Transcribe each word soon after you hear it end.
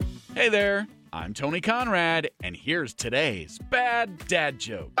Hey there, I'm Tony Conrad, and here's today's bad dad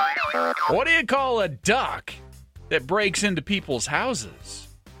joke. What do you call a duck that breaks into people's houses?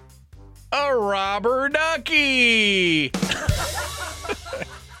 A robber ducky!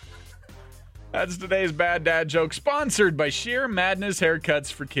 That's today's bad dad joke, sponsored by Sheer Madness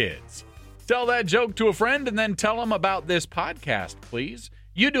Haircuts for Kids. Tell that joke to a friend and then tell them about this podcast, please.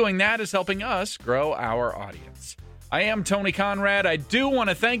 You doing that is helping us grow our audience. I am Tony Conrad. I do want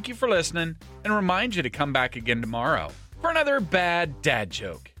to thank you for listening and remind you to come back again tomorrow for another bad dad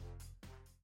joke.